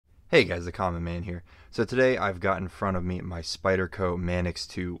Hey guys, the Common Man here. So today I've got in front of me my Spyderco Manix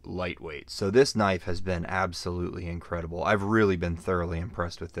 2 Lightweight. So this knife has been absolutely incredible. I've really been thoroughly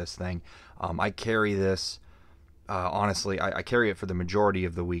impressed with this thing. I carry this, honestly, I carry it for the majority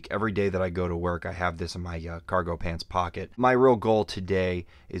of the week. Every day that I go to work, I have this in my cargo pants pocket. My real goal today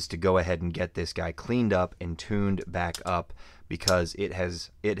is to go ahead and get this guy cleaned up and tuned back up, because it has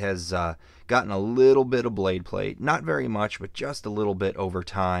gotten a little bit of blade plate, not very much, but just a little bit over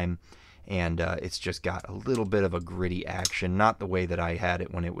time, and it's just got a little bit of a gritty action, not the way that I had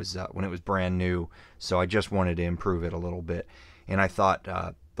it when it was brand new. So I just wanted to improve it a little bit, and I thought,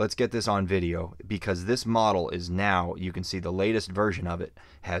 let's get this on video, because this model is now, you can see the latest version of it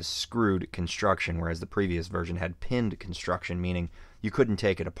has screwed construction, whereas the previous version had pinned construction, meaning you couldn't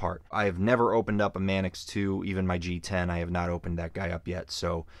take it apart. I have never opened up a Manix 2, even my G10. I have not opened that guy up yet.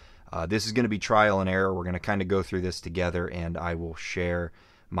 So this is going to be trial and error. We're going to kind of go through this together, and I will share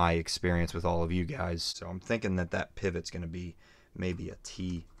my experience with all of you guys. So I'm thinking that that pivot's going to be maybe a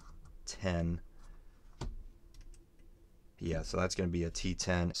T10. Yeah, so that's going to be a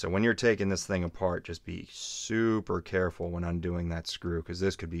T10. So when you're taking this thing apart, just be super careful when undoing that screw, because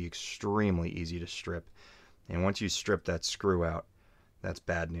this could be extremely easy to strip. And once you strip that screw out, that's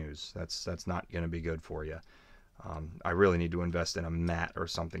bad news. That's not going to be good for you. I really need to invest in a mat or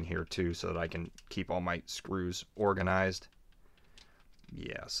something here too, so that I can keep all my screws organized.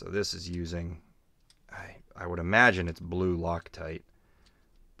 Yeah, so this is using, I would imagine it's blue Loctite,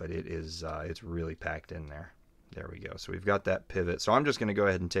 but it is it's really packed in there. There we go. So we've got that pivot. So I'm just going to go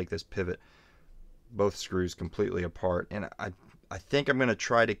ahead and take this pivot, both screws completely apart, and I think I'm going to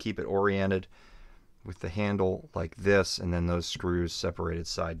try to keep it oriented with the handle like this, and then those screws separated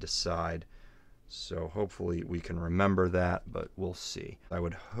side to side. So hopefully we can remember that, but we'll see. I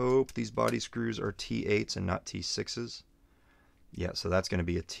would hope these body screws are T8s and not T6s. Yeah, so that's going to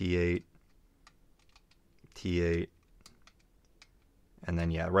be a T8, T8, and then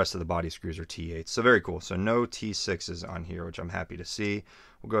yeah, the rest of the body screws are T8s. So very cool. So no T6s on here, which I'm happy to see.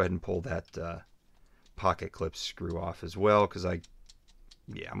 We'll go ahead and pull that pocket clip screw off as well, because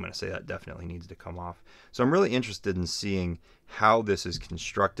yeah, I'm going to say that definitely needs to come off. So I'm really interested in seeing how this is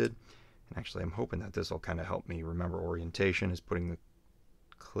constructed. And actually, I'm hoping that this will kind of help me remember orientation, is putting the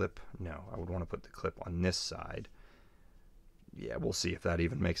clip. No, I would want to put the clip on this side. Yeah, we'll see if that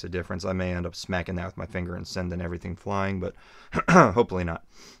even makes a difference. I may end up smacking that with my finger and sending everything flying, but hopefully not.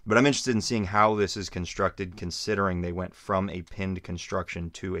 But I'm interested in seeing how this is constructed, considering they went from a pinned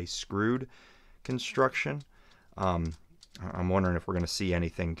construction to a screwed construction. I'm wondering if we're going to see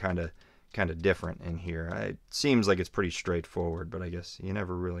anything kind of different in here. It seems like it's pretty straightforward, but I guess you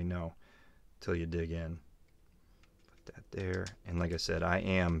never really know till you dig in. Put that there, and like I said, I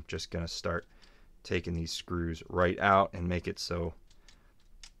am just going to start taking these screws right out and make it so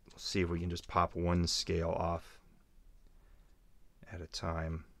we'll see if we can just pop one scale off at a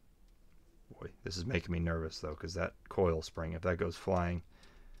time. Boy, this is making me nervous though, because that coil spring, if that goes flying,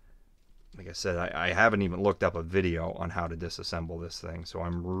 like I said, I haven't even looked up a video on how to disassemble this thing, so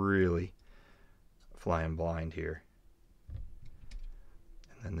I'm really flying blind here.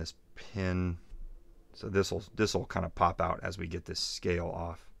 And then this pin, so this will kind of pop out as we get this scale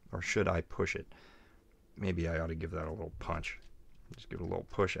off. Or should I push it? Maybe I ought to give that a little punch. Just give it a little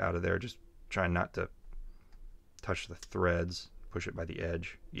push out of there. Just try not to touch the threads. Push it by the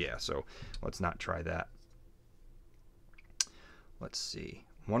edge. Yeah, so let's not try that. Let's see.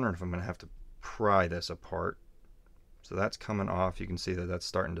 I'm wondering if I'm going to have to pry this apart. So that's coming off. You can see that that's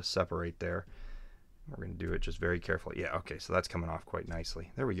starting to separate there. We're going to do it just very carefully. Yeah, okay, so that's coming off quite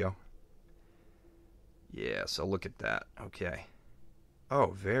nicely. There we go. Yeah, so look at that. Okay. Oh,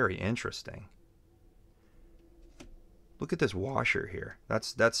 very interesting. Look at this washer here.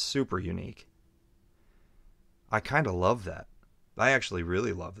 That's super unique. I kind of love that. I actually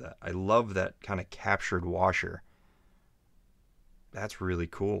really love that. I love that kind of captured washer. That's really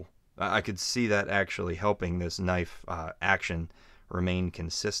cool. I could see that actually helping this knife action remain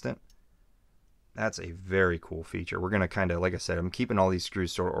consistent. That's a very cool feature. We're going to kind of, like I said, I'm keeping all these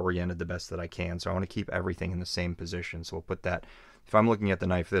screws sort of oriented the best that I can, so I want to keep everything in the same position. So we'll put that, if I'm looking at the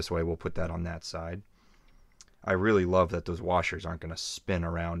knife this way, we'll put that on that side. I really love that those washers aren't going to spin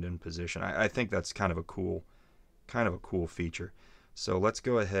around in position. I think that's kind of a cool feature. So let's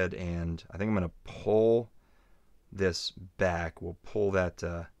go ahead and I think I'm going to pull this back. We'll pull that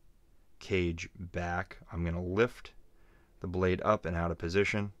cage back. I'm going to lift the blade up and out of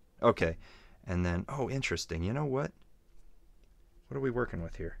position. Okay. And then, oh, interesting. You know what? What are we working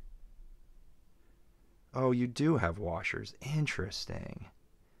with here? Oh, you do have washers. Interesting.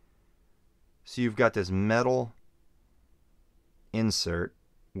 So you've got this metal insert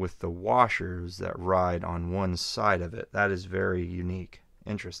with the washers that ride on one side of it. That is very unique.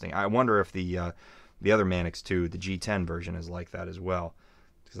 Interesting. I wonder if the other Manix 2, the G10 version, is like that as well.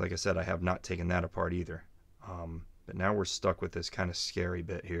 Because like I said, I have not taken that apart either. But now we're stuck with this kind of scary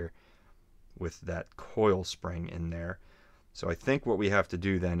bit here with that coil spring in there. So I think what we have to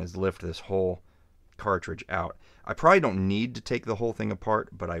do then is lift this whole cartridge out. I probably don't need to take the whole thing apart,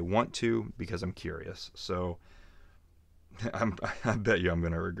 but I want to because I'm curious. So I bet you I'm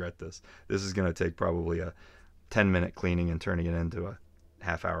going to regret this. This is going to take probably a 10-minute cleaning and turning it into a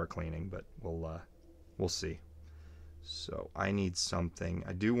half-hour cleaning, but we'll see. So I need something.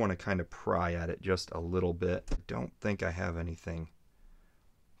 I do want to kind of pry at it just a little bit. I don't think I have anything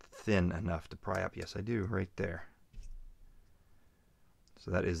thin enough to pry up. Yes, I do, right there. So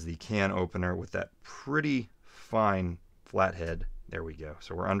that is the can opener with that pretty fine flathead. There we go.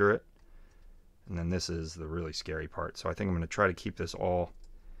 So we're under it. And then this is the really scary part. So I think I'm going to try to keep this all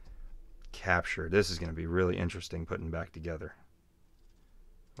captured. This is going to be really interesting putting back together.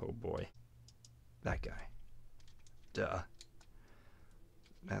 Oh boy. That guy. Duh.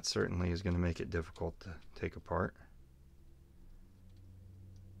 That certainly is going to make it difficult to take apart.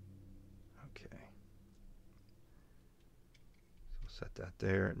 Okay. So set that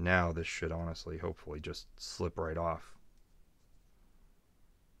there. Now this should honestly, hopefully, just slip right off.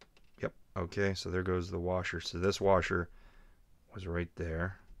 Yep. Okay, so there goes the washer. So this washer was right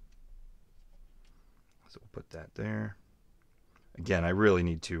there. So we'll put that there. Again, I really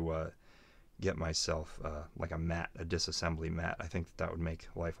need to get myself like a mat, a disassembly mat. I think that would make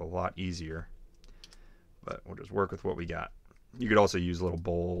life a lot easier. But we'll just work with what we got. You could also use little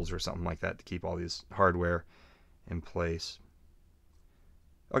bowls or something like that to keep all these hardware in place.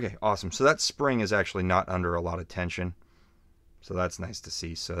 Okay, awesome. So that spring is actually not under a lot of tension. So that's nice to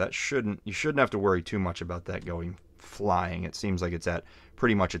see. So that you shouldn't have to worry too much about that going flying. It seems like it's at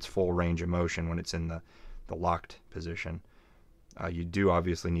pretty much its full range of motion when it's in the locked position. You do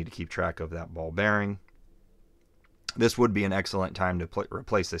obviously need to keep track of that ball bearing. This would be an excellent time to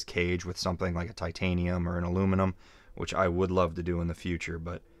replace this cage with something like a titanium or an aluminum, which I would love to do in the future,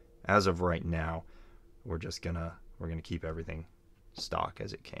 but as of right now, we're gonna keep everything stock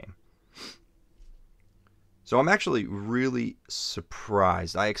as it came. So I'm actually really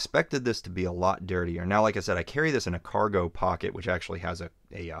surprised. I expected this to be a lot dirtier. Now, like I said, I carry this in a cargo pocket, which actually has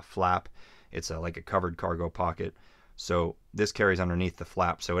a flap. It's like a covered cargo pocket. So this carries underneath the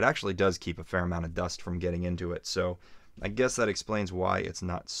flap. So it actually does keep a fair amount of dust from getting into it. So I guess that explains why it's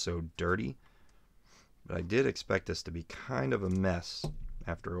not so dirty. But I did expect this to be kind of a mess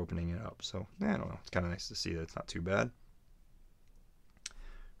after opening it up. So I don't know. It's kind of nice to see that it's not too bad.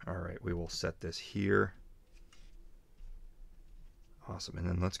 All right, we will set this here. Awesome. And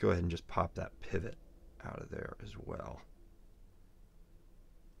then let's go ahead and just pop that pivot out of there as well.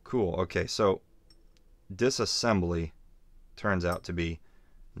 Cool. Okay, so disassembly turns out to be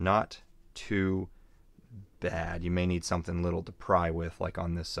not too bad. You may need something little to pry with, like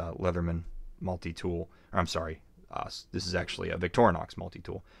on this Leatherman multi-tool. Or I'm sorry, this is actually a Victorinox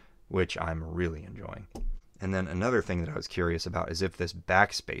multi-tool, which I'm really enjoying. And then another thing that I was curious about is if this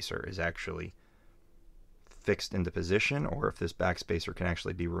backspacer is actually fixed into position or if this backspacer can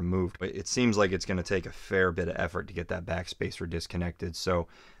actually be removed. It seems like it's going to take a fair bit of effort to get that backspacer disconnected, so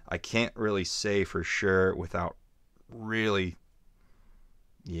I can't really say for sure without really,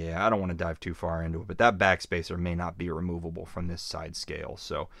 I don't want to dive too far into it, but that backspacer may not be removable from this side scale,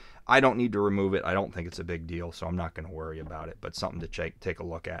 so I don't need to remove it. I don't think it's a big deal, so I'm not going to worry about it, but something to take a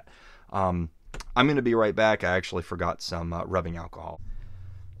look at. I'm going to be right back. I actually forgot some rubbing alcohol.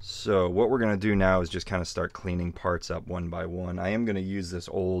 So what we're going to do now is just kind of start cleaning parts up one by one. I am going to use this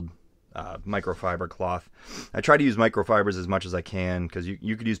old microfiber cloth. I try to use microfibers as much as I can because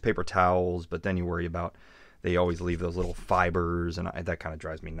you could use paper towels, but then you worry about they always leave those little fibers, and that kind of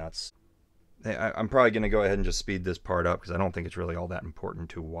drives me nuts. I'm probably going to go ahead and just speed this part up because I don't think it's really all that important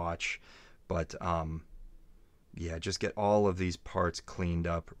to watch. But yeah, just get all of these parts cleaned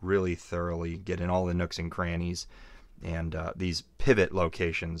up really thoroughly, get in all the nooks and crannies. And these pivot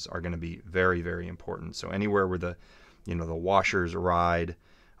locations are going to be very, very important. So anywhere where the washers ride,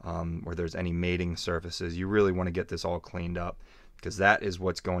 where there's any mating surfaces, you really want to get this all cleaned up because that is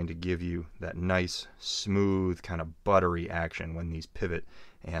what's going to give you that nice, smooth, kind of buttery action when these pivot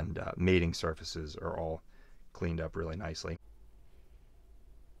and mating surfaces are all cleaned up really nicely.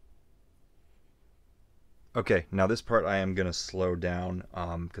 Okay, now this part I am going to slow down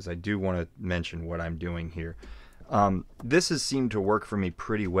because I do want to mention what I'm doing here. This has seemed to work for me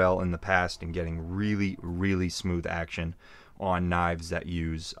pretty well in the past in getting really, really smooth action on knives that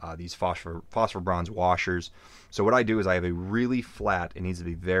use these phosphor bronze washers. So what I do is I have a really flat, it needs to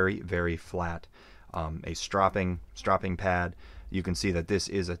be very, very flat, a stropping pad. You can see that this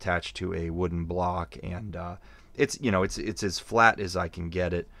is attached to a wooden block, and it's as flat as I can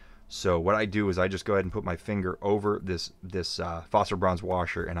get it. So what I do is I just go ahead and put my finger over this phosphor bronze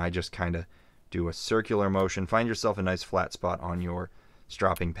washer, and I just kind of do a circular motion. Find yourself a nice flat spot on your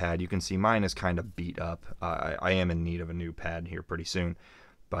stropping pad. You can see mine is kind of beat up. I am in need of a new pad here pretty soon,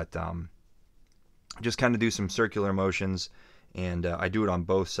 but just kind of do some circular motions, and I do it on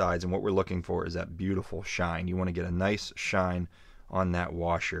both sides. And what we're looking for is that beautiful shine. You want to get a nice shine on that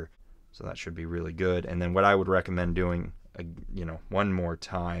washer, so that should be really good. And then what I would recommend doing, one more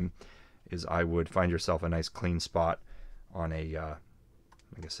time, is I would find yourself a nice clean spot on a,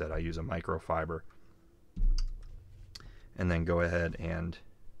 like I said, I use a microfiber, and then go ahead and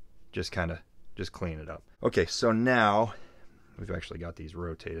just clean it up. Okay, so now we've actually got these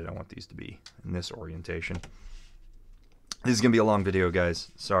rotated. I want these to be in this orientation. This is gonna be a long video, guys.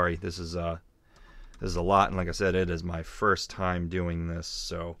 Sorry, this is a lot, and like I said, it is my first time doing this,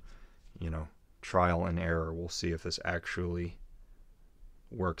 so trial and error. We'll see if this actually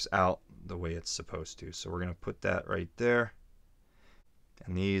works out the way it's supposed to. So we're gonna put that right there,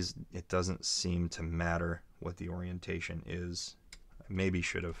 and these, it doesn't seem to matter what the orientation is. I maybe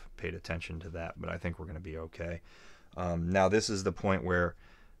should have paid attention to that, but I think we're gonna be okay. Now this is the point where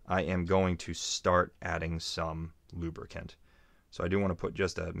I am going to start adding some lubricant. So I do want to put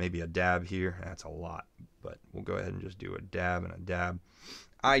just maybe a dab here. That's a lot, but we'll go ahead and just do a dab and a dab.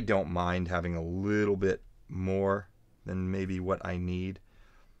 I don't mind having a little bit more than maybe what I need.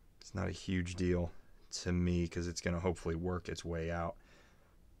 It's not a huge deal to me because it's going to hopefully work its way out.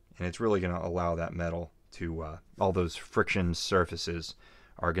 And it's really going to allow that metal to, all those friction surfaces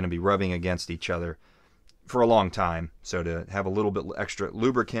are going to be rubbing against each other for a long time. So to have a little bit extra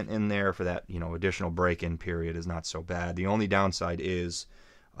lubricant in there for that, additional break-in period is not so bad. The only downside is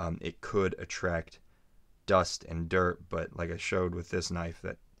it could attract dust and dirt, but like I showed with this knife,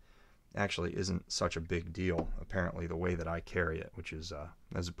 that actually isn't such a big deal, apparently, the way that I carry it, which is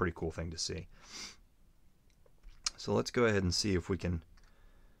that's a pretty cool thing to see. So let's go ahead and see if we can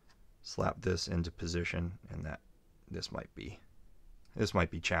slap this into position, and that this might be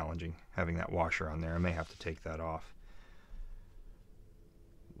challenging, having that washer on there. I may have to take that off.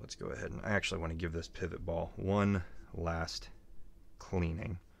 Let's go ahead, and I actually want to give this pivot ball one last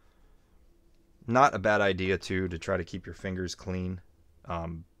cleaning. Not a bad idea too to try to keep your fingers clean.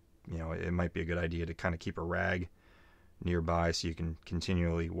 It might be a good idea to kind of keep a rag nearby so you can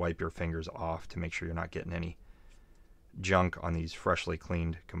continually wipe your fingers off to make sure you're not getting any junk on these freshly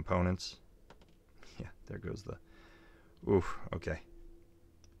cleaned components. Yeah, there goes the, oof, okay.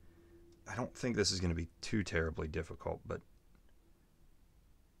 I don't think this is going to be too terribly difficult, but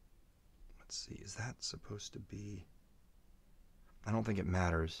let's see, is that supposed to be, I don't think it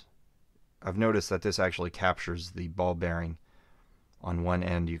matters. I've noticed that this actually captures the ball bearing on one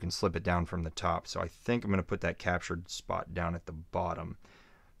end. You can slip it down from the top, so I think I'm going to put that captured spot down at the bottom,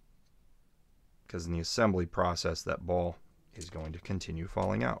 because in the assembly process that ball is going to continue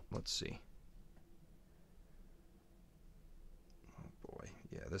falling out. Let's see. Oh boy,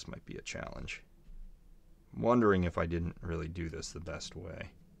 yeah, this might be a challenge. I'm wondering if I didn't really do this the best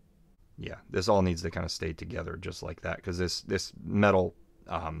way. Yeah, this all needs to kind of stay together just like that, because this metal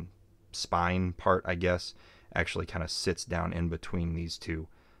spine part, I guess, actually kind of sits down in between these two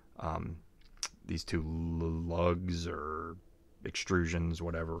lugs or extrusions,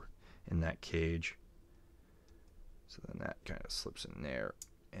 whatever, in that cage. So then that kind of slips in there,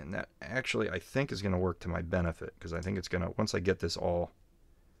 and that actually I think is going to work to my benefit, because I think it's going to, once I get this all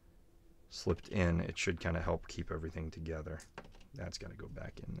slipped in, it should kind of help keep everything together. That's got to go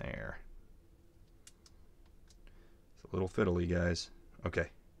back in there. It's a little fiddly, guys. Okay.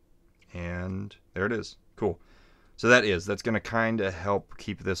 And there it is. Cool. So that's going to kind of help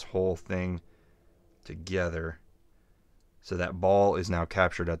keep this whole thing together. So that ball is now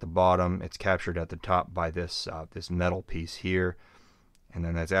captured at the bottom. It's captured at the top by this this metal piece here, and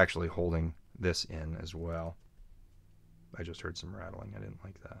then that's actually holding this in as well. I just heard some rattling. I didn't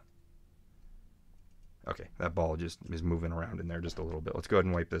like that. Okay, that ball just is moving around in there just a little bit. Let's go ahead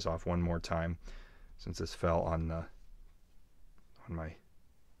and wipe this off one more time, since this fell on my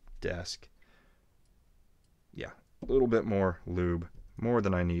desk. Yeah, a little bit more lube, more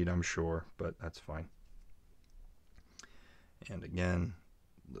than I need, I'm sure, but that's fine. And again,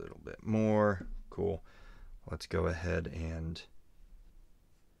 a little bit more. Cool. Let's go ahead and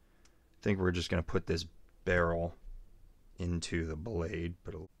I think we're just going to put this barrel into the blade.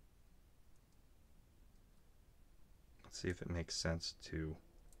 Let's Let's see if it makes sense to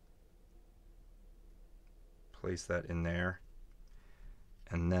place that in there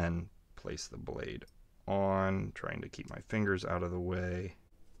and then place the blade on, trying to keep my fingers out of the way.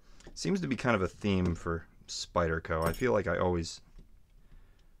 Seems to be kind of a theme for Spyderco. I feel like I always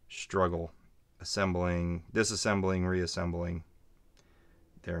struggle assembling, disassembling, reassembling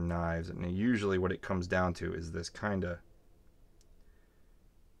their knives, and usually what it comes down to is this kind of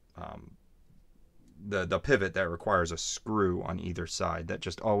the pivot that requires a screw on either side. That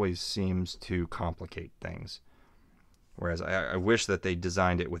just always seems to complicate things. Whereas I wish that they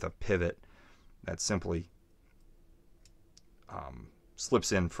designed it with a pivot that simply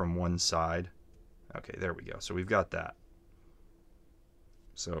slips in from one side. Okay, there we go. So we've got that.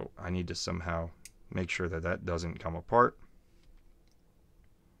 So I need to somehow make sure that that doesn't come apart.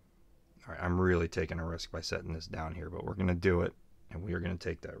 All right, I'm really taking a risk by setting this down here, but we're going to do it, and we are going to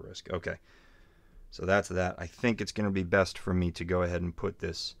take that risk. Okay, so that's that. I think it's going to be best for me to go ahead and put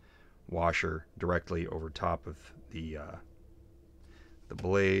this washer directly over top of the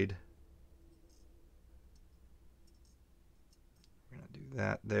blade. We're going to do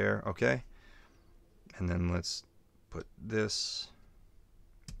that there, okay? And then let's put this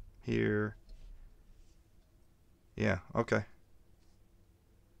here. Yeah, okay.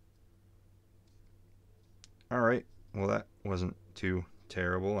 All right, well that wasn't too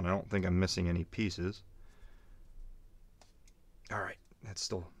terrible, and I don't think I'm missing any pieces. All right, that's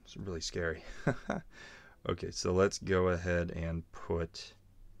still really scary. Okay, so let's go ahead and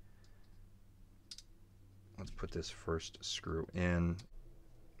let's put this first screw in.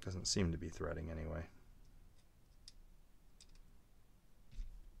 Doesn't seem to be threading anyway.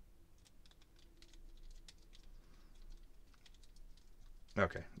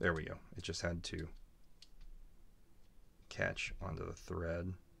 Okay, there we go. It just had to catch onto the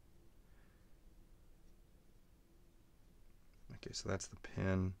thread. Okay, so that's the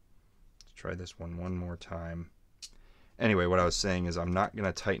pin. Let's try this one more time. Anyway, what I was saying is I'm not going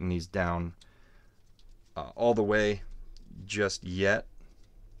to tighten these down all the way just yet.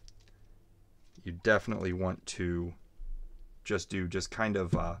 You definitely want to just kind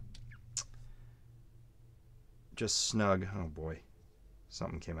of just snug. Oh boy,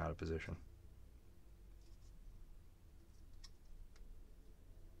 something came out of position.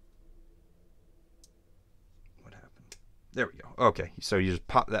 What happened? There we go. Okay, so you just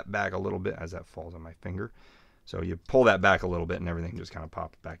pop that back a little bit as that falls on my finger. So you pull that back a little bit and everything just kind of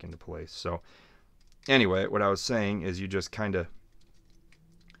pops back into place. So anyway, what I was saying is you just tighten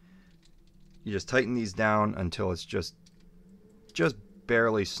these down until it's just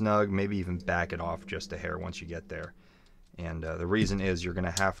barely snug, maybe even back it off just a hair once you get there. And the reason is you're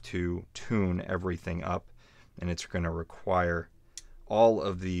going to have to tune everything up, and it's going to require all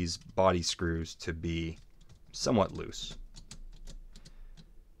of these body screws to be somewhat loose.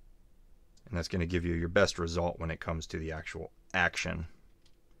 And that's going to give you your best result when it comes to the actual action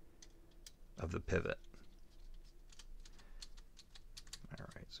of the pivot.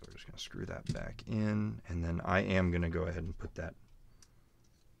 Alright, so we're just going to screw that back in, and then I am going to go ahead and put that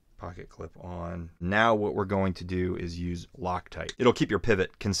pocket clip on. Now what we're going to do is use Loctite. It'll keep your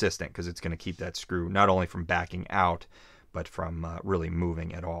pivot consistent because it's going to keep that screw not only from backing out, but from really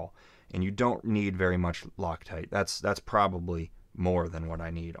moving at all. And you don't need very much Loctite. That's probably more than what I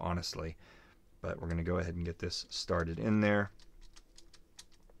need, honestly. But we're going to go ahead and get this started in there.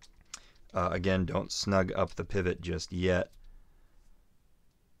 Again, don't snug up the pivot just yet.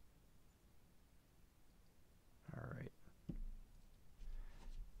 Alright.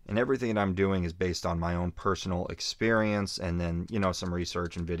 And everything that I'm doing is based on my own personal experience, and then, you know, some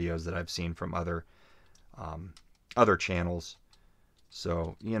research and videos that I've seen from other channels.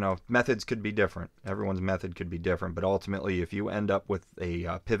 So, you know, methods could be different. Everyone's method could be different, but ultimately if you end up with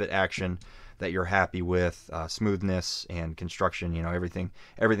a pivot action that you're happy with, smoothness and construction, you know,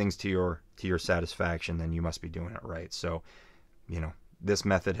 everything's to your satisfaction, then you must be doing it right. So, you know, this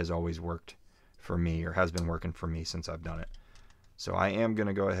method has always worked for me, or has been working for me since I've done it. So I am going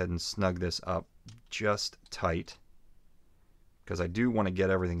to go ahead and snug this up just tight, because I do want to get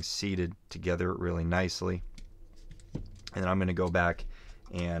everything seated together really nicely. And then I'm going to go back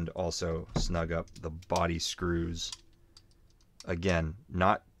and also snug up the body screws. Again,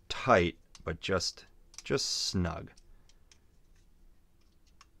 not tight, but just snug.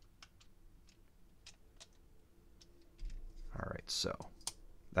 Alright, so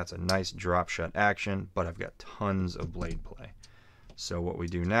that's a nice drop shut action, but I've got tons of blade play. So what we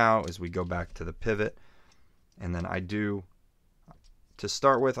do now is we go back to the pivot, and then to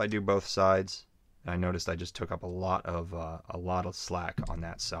start with, I do both sides. I noticed I just took up a lot of slack on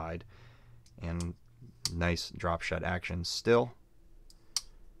that side, and Nice drop shut action still.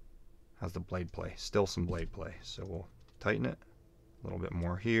 How's the blade play? Still some blade play. So we'll tighten it. A little bit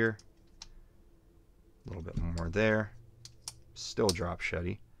more here. A little bit more there. Still drop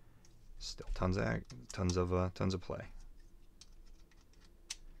shutty. Still tons of play.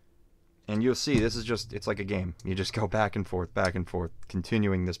 And you'll see this is just, it's like a game. You just go back and forth,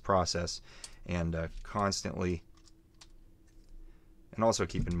 continuing this process, and constantly. And also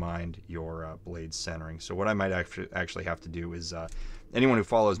keep in mind your blade centering. So what I might actually have to do is, anyone who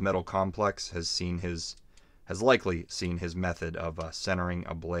follows Metal Complex has likely seen his method of centering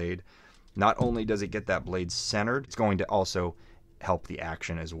a blade. Not only does it get that blade centered, it's going to also help the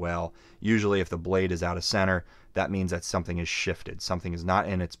action as well. Usually if the blade is out of center, that means that something is shifted. Something is not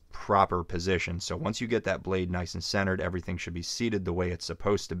in its proper position. So once you get that blade nice and centered, everything should be seated the way it's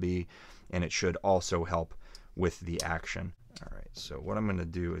supposed to be, and it should also help with the action. All right, so what I'm going to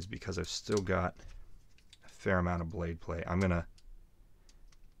do is, because I've still got a fair amount of blade play, I'm going to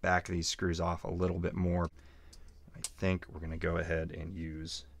back these screws off a little bit more. I think we're going to go ahead and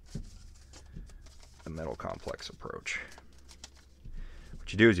use the Metal Complex approach.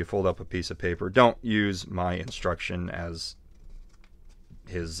 What you do is you fold up a piece of paper. Don't use my instruction as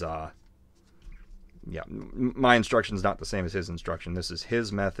his, my instruction is not the same as his instruction. This is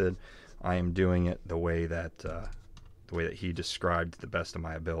his method. I am doing it the way that he described to the best of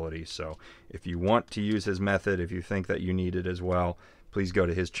my ability. So if you want to use his method, if you think that you need it as well, please go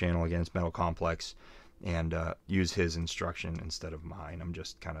to his channel, again, it's Metal Complex, and use his instruction instead of mine. I'm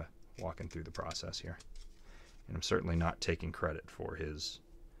just kind of walking through the process here. And I'm certainly not taking credit for his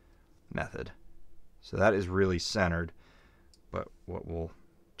method. So that is really centered, but what we'll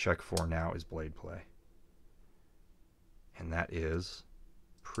check for now is blade play. And that is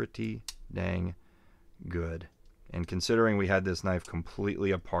pretty dang good. And considering we had this knife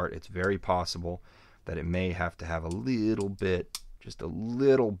completely apart, it's very possible that it may have to have a little bit, just a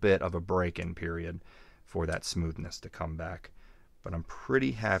little bit of a break-in period for that smoothness to come back. But I'm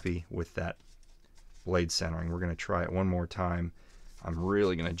pretty happy with that blade centering. We're going to try it one more time. I'm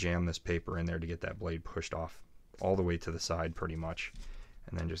really going to jam this paper in there to get that blade pushed off all the way to the side pretty much,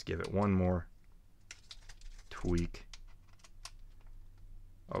 and then just give it one more tweak.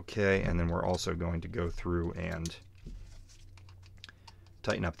 Okay, and then we're also going to go through and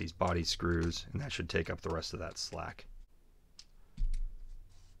tighten up these body screws, and that should take up the rest of that slack.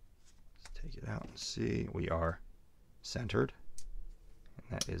 Let's take it out and see. We are centered,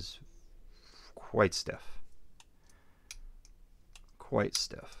 and that is quite stiff. Quite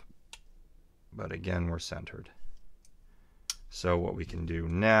stiff. But again, we're centered. So what we can do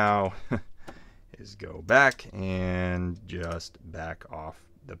now is go back and just back off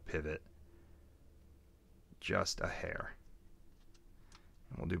the pivot just a hair.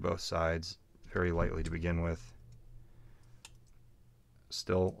 And we'll do both sides very lightly to begin with.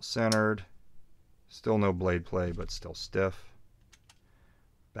 Still centered. Still no blade play, but still stiff.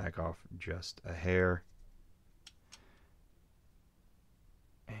 Back off just a hair.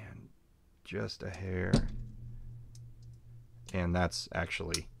 And just a hair. And that's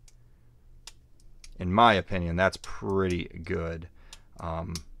actually, in my opinion, that's pretty good.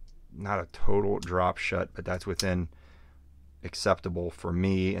 Not a total drop shut, but that's within acceptable for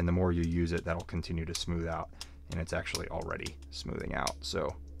me, and the more you use it, that'll continue to smooth out, and it's actually already smoothing out.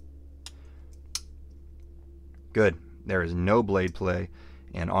 So good. There is no blade play,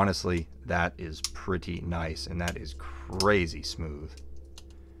 and honestly, that is pretty nice, and that is crazy smooth.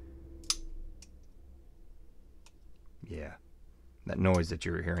 Yeah, that noise that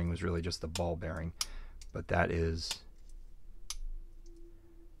you were hearing was really just the ball bearing, but that is,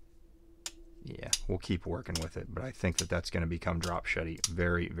 yeah, we'll keep working with it, but I think that that's going to become drop shutty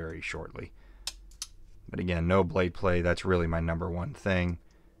very, very shortly. But again, no blade play. That's really my #1 thing.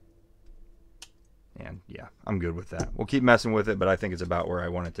 And yeah, I'm good with that. We'll keep messing with it, but I think it's about where I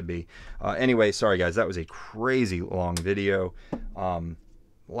want it to be. Anyway, sorry guys, that was a crazy long video.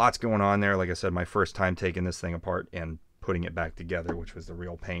 Lots going on there. Like I said, my first time taking this thing apart and putting it back together, which was the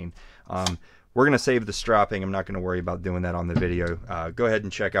real pain. We're going to save the stropping. I'm not going to worry about doing that on the video. Go ahead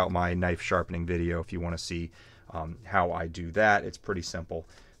and check out my knife sharpening video if you want to see how I do that. It's pretty simple.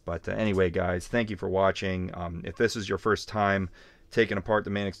 But anyway, guys, thank you for watching. If this is your first time taking apart the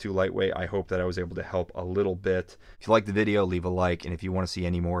Manix 2 Lightweight, I hope that I was able to help a little bit. If you like the video, leave a like. And if you want to see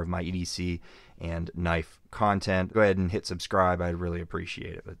any more of my EDC and knife content, go ahead and hit subscribe. I'd really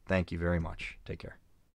appreciate it. But thank you very much. Take care.